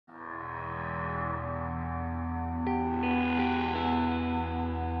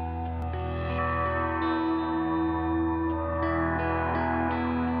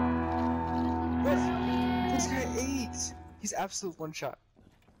He's absolute one shot.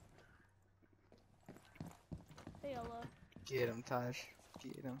 Hey, Ella. Get him, Taj.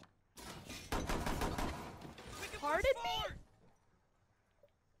 Get him. Pardon me?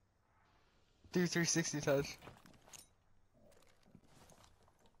 Do 360, Taj.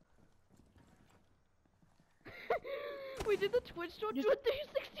 We did the Twitch don't do a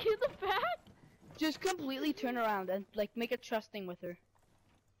 360 in the back? Just completely turn around and like make a trust thing with her.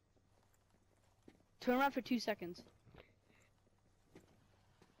 Turn around for 2 seconds.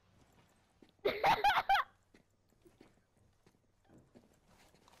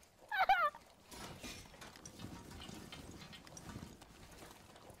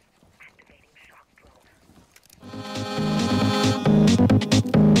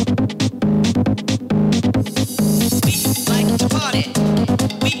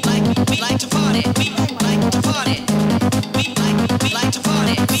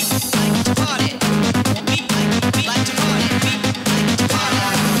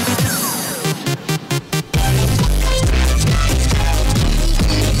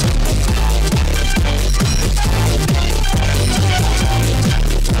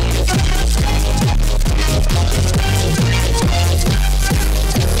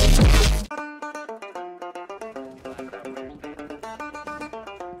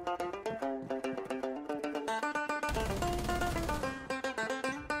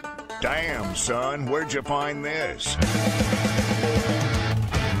 Damn, son, where'd you find this?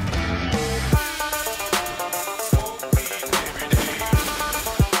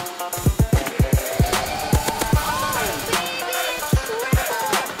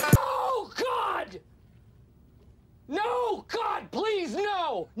 Oh, God! No! God, please,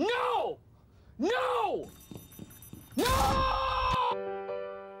 no! No! No! No!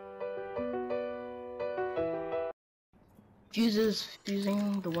 Fuses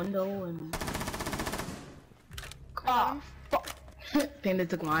fusing the window and ah fuck. Panda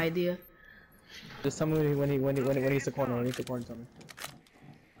took my idea. Just tell me when he's the corner. When he's the corner, tell me.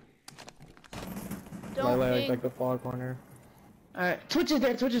 Don't Like the far corner. Alright, Twitch is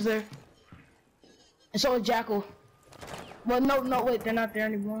there. Twitch is there. And so is Jackal. Well, no, wait, they're not there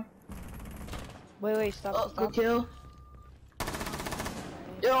anymore. Wait, stop. Good kill.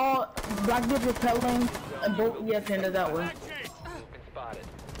 Yo, Blackbeard repelling and both. Yeah, Panda that way.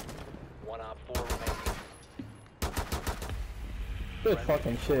 Good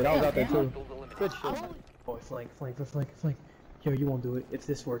fucking shit. I was out there too. Good shit. Boy, flank. Yo, you won't do it. If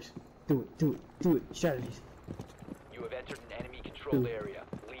this works, do it. Strategies. You have entered an enemy controlled area.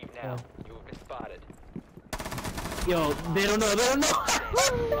 Leave now. You have been spotted. Yo, they don't know.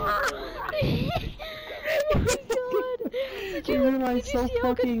 Oh my god! You're so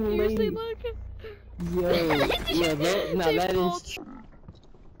fucking lady. Yo, yeah, now that is.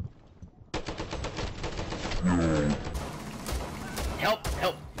 Help!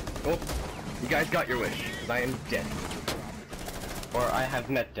 Oh, you guys got your wish, because I am dead. Or I have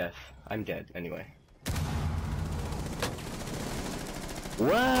met death. I'm dead, anyway.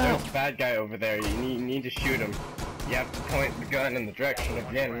 Wow! There's a bad guy over there, you need to shoot him. You have to point the gun in the direction of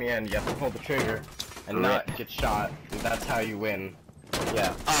the enemy and you have to pull the trigger and not get shot. And that's how you win.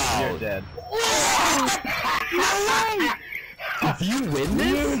 Yeah, you're dead. If you win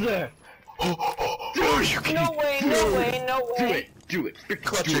this? Loser! Dude, you can No way. Do it.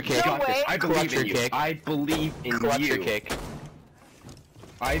 Clutcher kick. No way. I believe in you. I believe in Clutcher you. kick.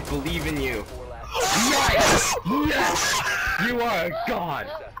 I believe in you. Yes! Yes! You are a god!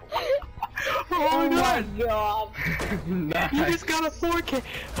 Oh my God. Nice. You just got a 4K!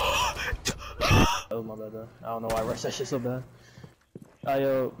 Oh my bad, I don't know why I rushed that shit so bad.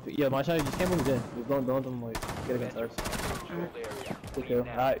 Yo, my shot just can't move in. Just don't like, get against ours. Good kill.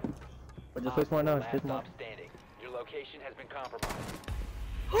 Alright. But just place more now, just place more. Your location has been compromised.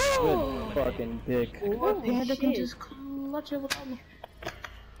 Good fucking dick. Panda can just clutch it without me.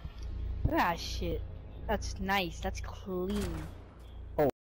 Ah, shit. That's nice. That's clean.